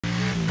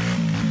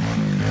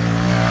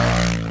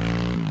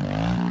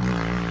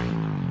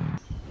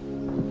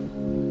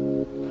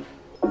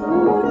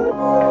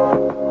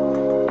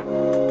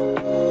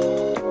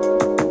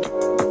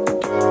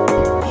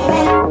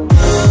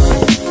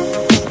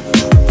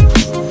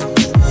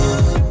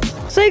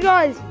So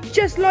guys,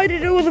 just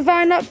loaded all the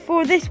van up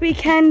for this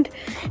weekend.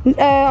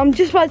 I'm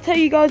just about to tell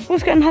you guys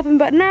what's going to happen,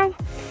 but now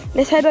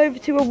let's head over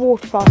to a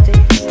water party.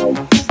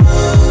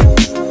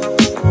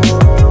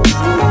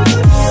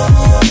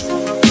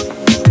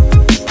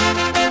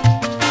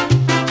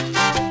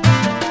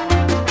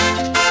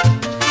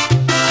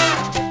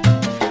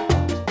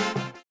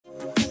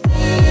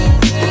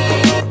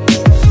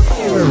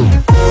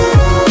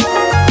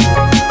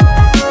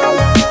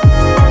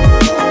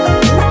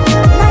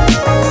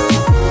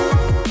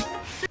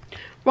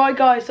 Right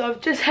guys, so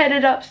I've just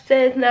headed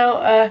upstairs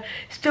now.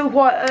 Still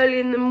quite early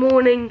in the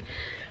morning,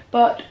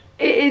 but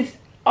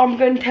I'm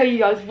going to tell you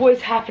guys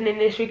what's happening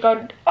this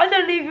weekend. I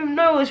don't even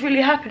know what's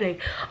really happening.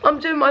 I'm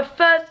doing my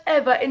first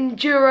ever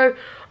Enduro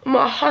on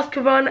my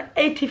Husqvarna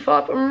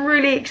 85. I'm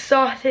really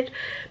excited,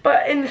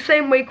 but in the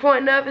same way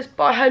quite nervous,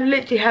 but I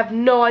literally have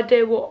no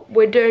idea what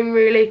we're doing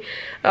really.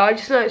 I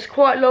just know it's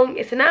quite long.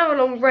 It's an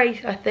hour-long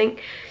race, I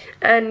think.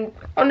 And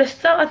on the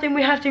start, I think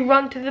we have to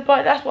run to the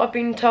bike. That's what I've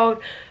been told,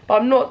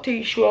 but I'm not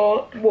too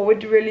sure what we're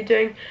really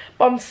doing.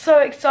 But I'm so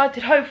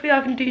excited. Hopefully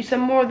I can do some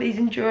more of these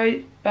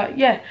Enduros. But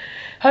yeah,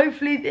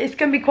 hopefully it's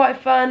going to be quite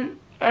fun.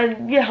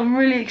 And yeah, I'm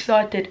really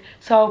excited.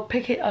 So I'll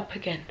pick it up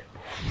again.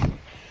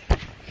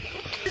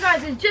 So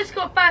guys, I just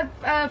got back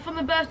from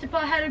the birthday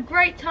party. I had a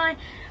great time.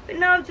 But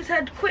now I've just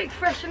had a quick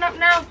freshen up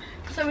now.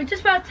 So we're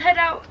just about to head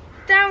out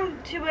down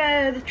to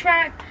the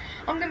track.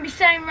 I'm going to be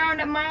staying around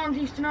at my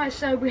auntie's tonight,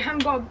 so we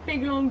haven't got a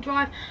big long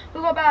drive.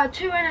 We've got about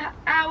 2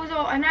 hours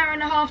or an hour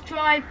and a half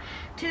drive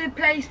to the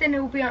place. Then it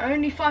will be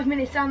only 5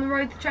 minutes down the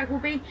road the track will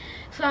be.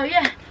 So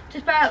yeah,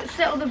 just about to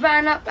settle the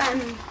van up,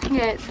 and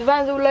yeah, the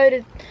van's all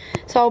loaded,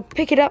 so I'll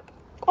pick it up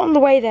on the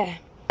way there.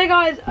 Hey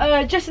guys,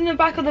 just in the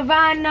back of the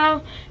van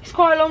now. It's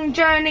quite a long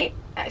journey,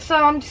 so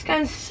I'm just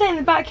going to sit in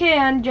the back here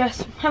and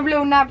just have a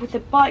little nap with the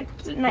bike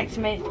next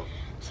to me.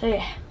 So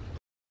yeah.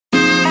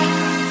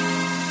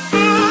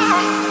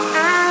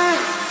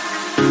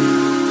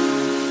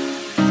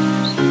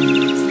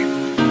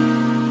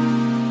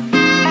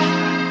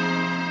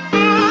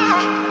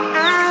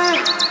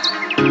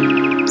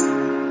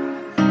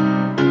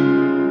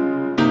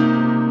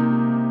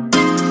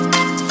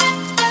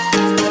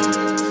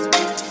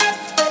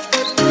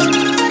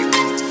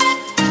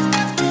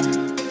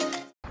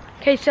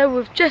 Okay, so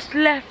we've just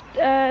left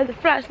the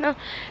flats now,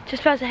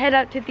 just about to head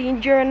out to the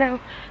Enduro now.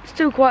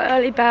 Still quite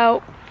early,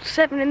 about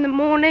 7 in the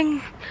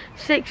morning,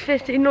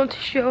 6:50, not too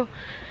sure,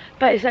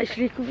 but it's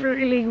actually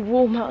really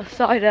warm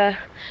outside.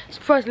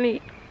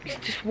 Surprisingly, it's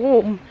just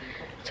warm.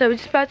 So we're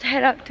just about to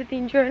head out to the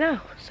Enduro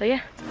now, so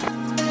yeah.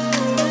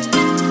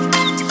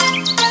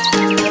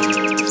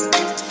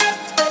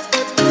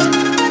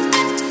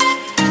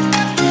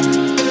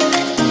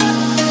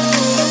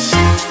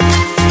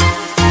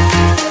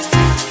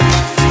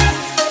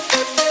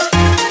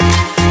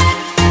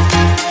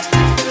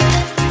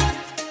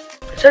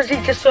 So as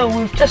you just saw,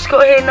 we've just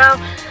got here now.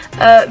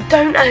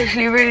 Don't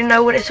actually really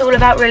know what it's all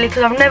about really,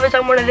 because I've never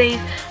done one of these.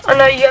 I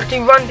know you have to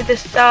run to the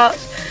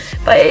starts,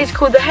 but it is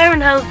called the Hare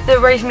and Hounds, the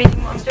race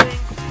meeting what I'm doing.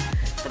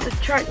 But the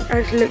track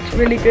actually looks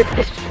really good.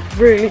 It's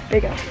really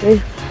big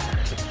actually.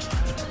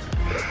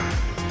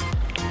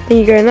 Then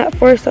you go in that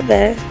forest up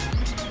there,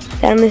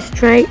 down this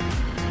straight,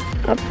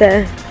 up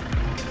there,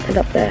 and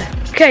up there.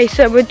 Okay,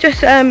 so we're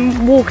just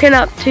walking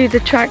up to the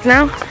track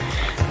now.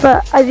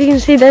 But as you can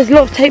see, there's a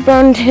lot of tape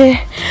around here,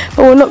 but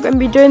we're not going to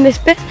be doing this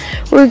bit.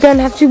 We're going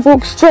to have to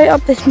walk straight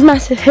up this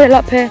massive hill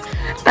up here,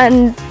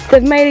 and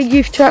they've made a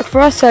youth track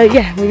for us, so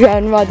yeah, we're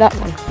going to ride that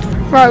one.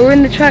 Right, we're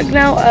in the track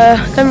now.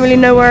 Don't really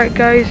know where it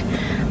goes.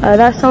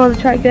 That's some of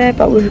the track there,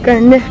 but we're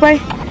going this way,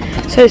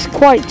 so it's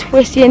quite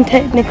twisty and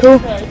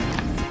technical.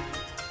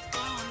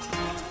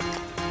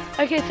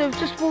 Okay, so we've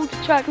just walked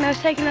the track now. It's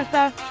taken us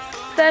about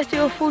 30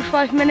 or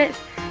 45 minutes.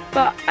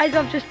 But as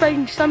I've just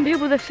spoken to some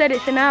people, they've said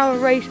it's an hour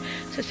race,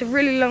 so it's a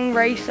really long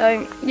race.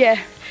 So yeah,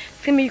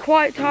 it's going to be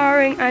quite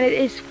tiring, and it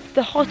is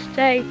the hottest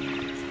day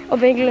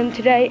of England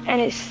today, and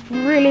it's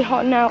really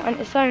hot now, and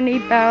it's only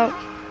 8,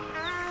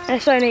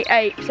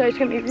 so it's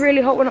going to be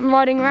really hot when I'm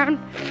riding around.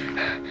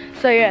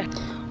 So yeah,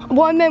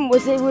 what I meant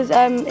was it's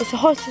the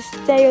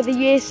hottest day of the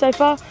year so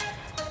far,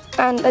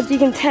 and as you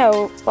can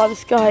tell by the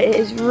sky, it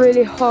is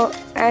really hot,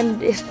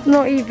 and it's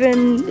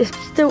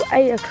still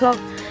 8 o'clock,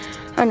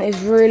 and it's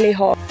really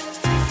hot.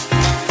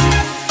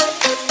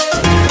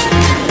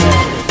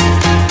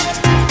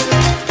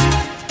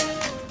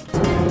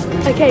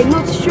 Okay,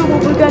 not too sure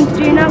what we're going to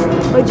do now.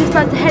 We're just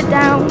about to head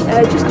down,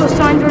 just got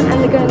signed on,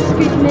 and they're going to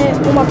scoot me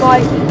on my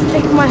bike,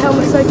 taking my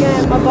helmet so I can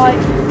get my bike,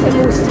 and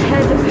we'll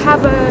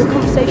have a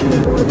conversation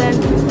with all of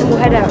them, and we'll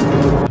head out.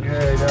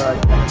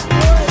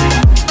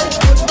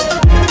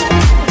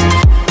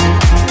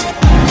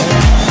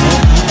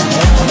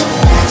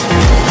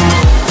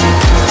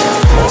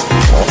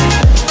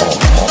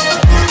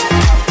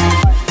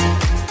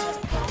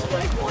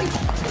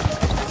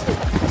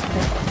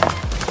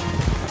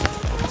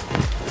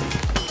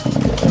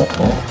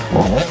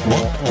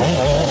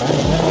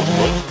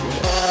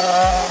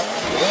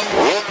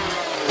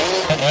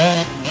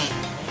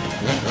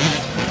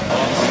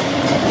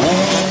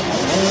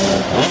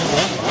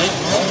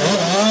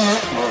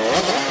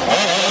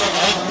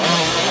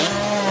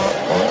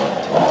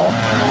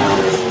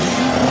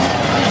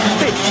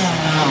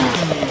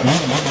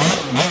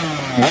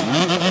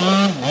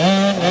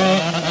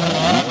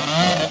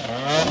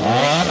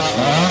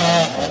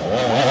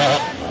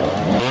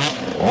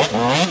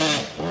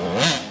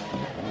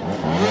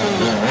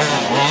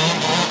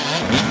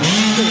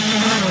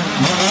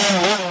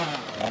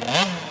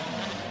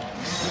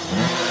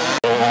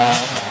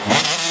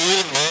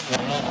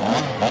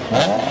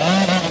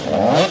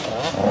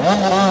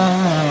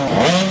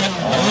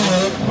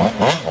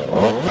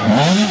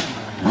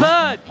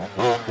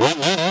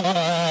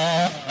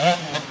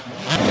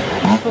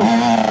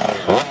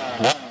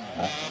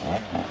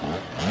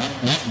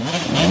 Come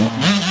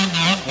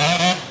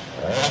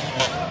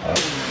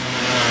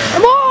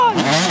on!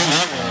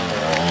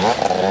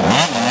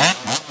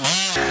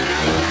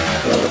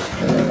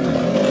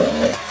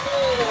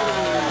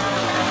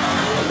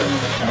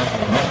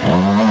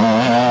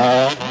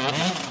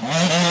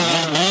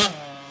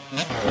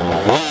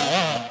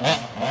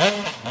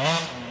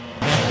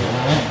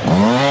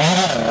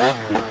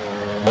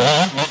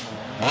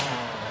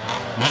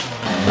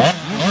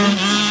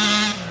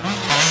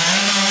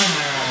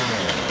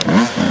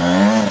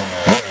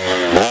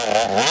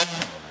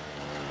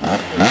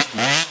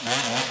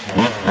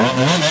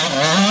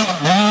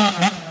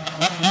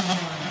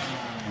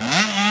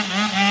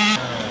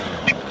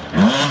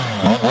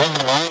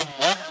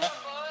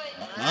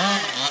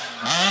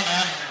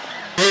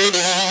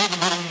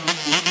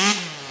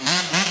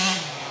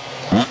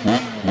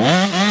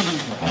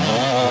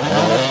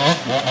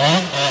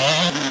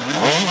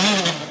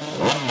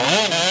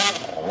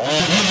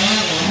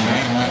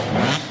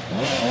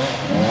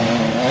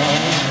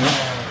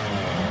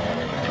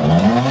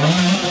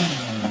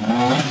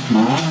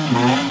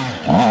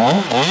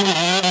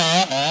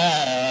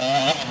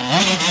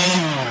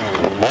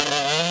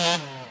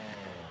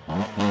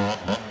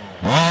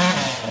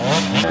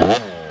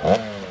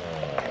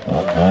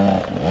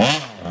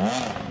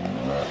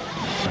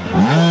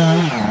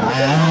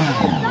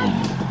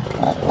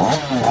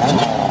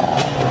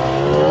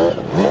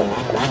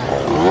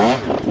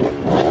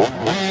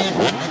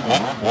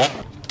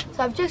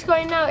 So I've just got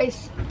in now,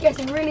 it's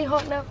getting really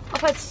hot now. I've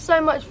had so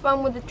much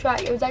fun with the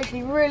track, it was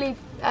actually really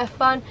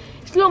fun.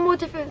 It's a lot more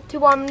different to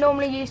what I'm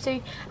normally used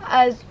to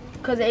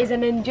because it is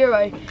an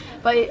enduro,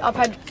 but I've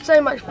had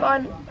so much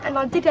fun and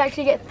I did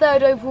actually get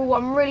third overall,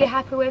 what I'm really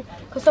happy with,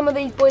 because some of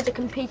these boys are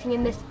competing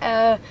in this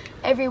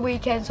every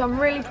weekend, so I'm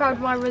really proud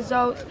of my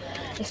results.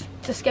 It's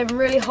just getting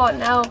really hot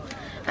now,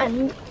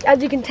 and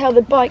as you can tell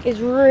the bike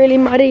is really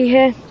muddy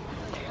here.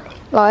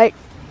 Like,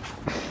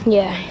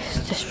 yeah,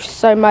 it's just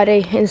so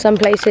muddy in some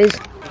places.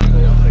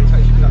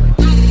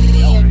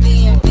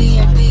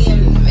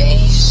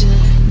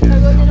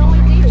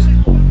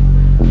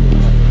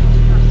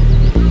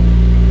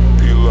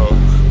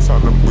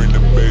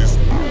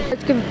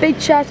 Let's give a big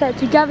shout out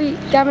to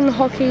Gavin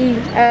Hockey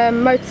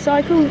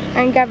Motorcycle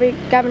and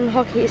Gavin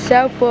Hockey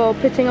itself for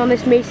putting on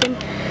this meeting,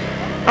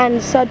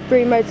 and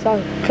Sudbury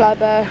Motorcycle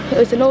Club. It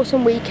was an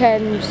awesome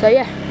weekend, so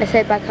yeah, let's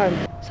head back home.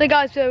 So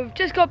guys, so we've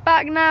just got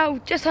back now,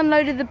 just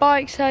unloaded the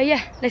bike, so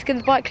yeah, let's get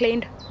the bike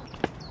cleaned.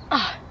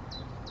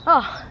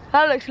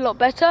 That looks a lot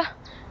better.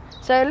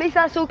 So at least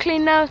that's all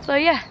clean now, so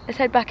yeah, let's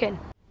head back in.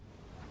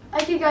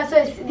 Okay guys, so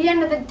it's the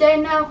end of the day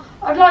now.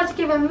 I'd like to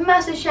give a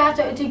massive shout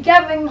out to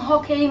Gavin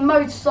Hockey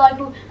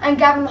Motorcycle and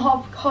Gavin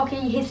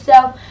Hockey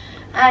himself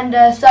and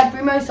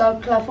Sudbury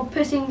Motorcycle Club for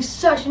putting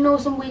such an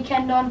awesome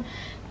weekend on,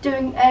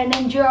 doing an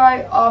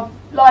enduro of,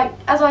 like,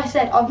 as I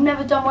said, I've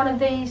never done one of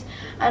these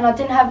and I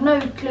didn't have no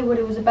clue what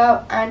it was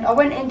about, and I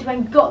went into it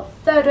and got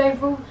third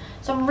overall,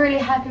 so I'm really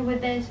happy with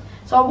this.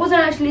 So I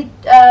wasn't actually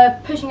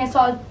pushing as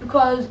hard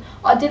because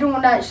I didn't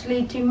want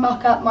actually to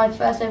muck up my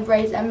first ever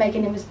race and make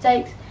any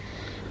mistakes.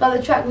 But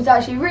the track was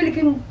actually really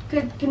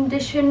good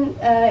condition.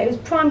 It was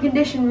prime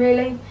condition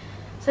really.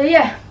 So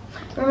yeah,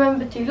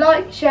 remember to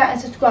like, share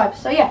and subscribe.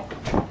 So yeah.